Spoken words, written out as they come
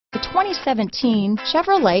2017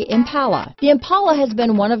 Chevrolet Impala. The Impala has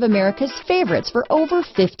been one of America's favorites for over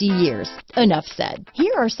 50 years. Enough said.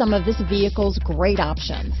 Here are some of this vehicle's great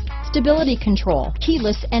options: stability control,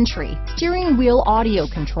 keyless entry, steering wheel audio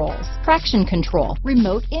controls, traction control,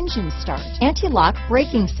 remote engine start, anti-lock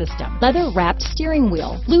braking system, leather-wrapped steering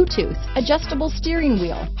wheel, Bluetooth, adjustable steering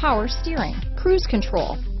wheel, power steering, cruise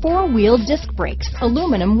control, four-wheel disc brakes,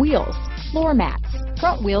 aluminum wheels, floor mats,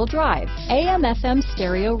 front-wheel drive, AM/FM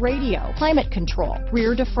stereo radio, climate control,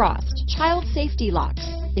 rear defrost, child safety locks.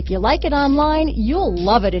 If you like it online, you'll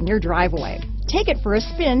love it in your driveway. Take it for a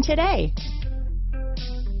spin today.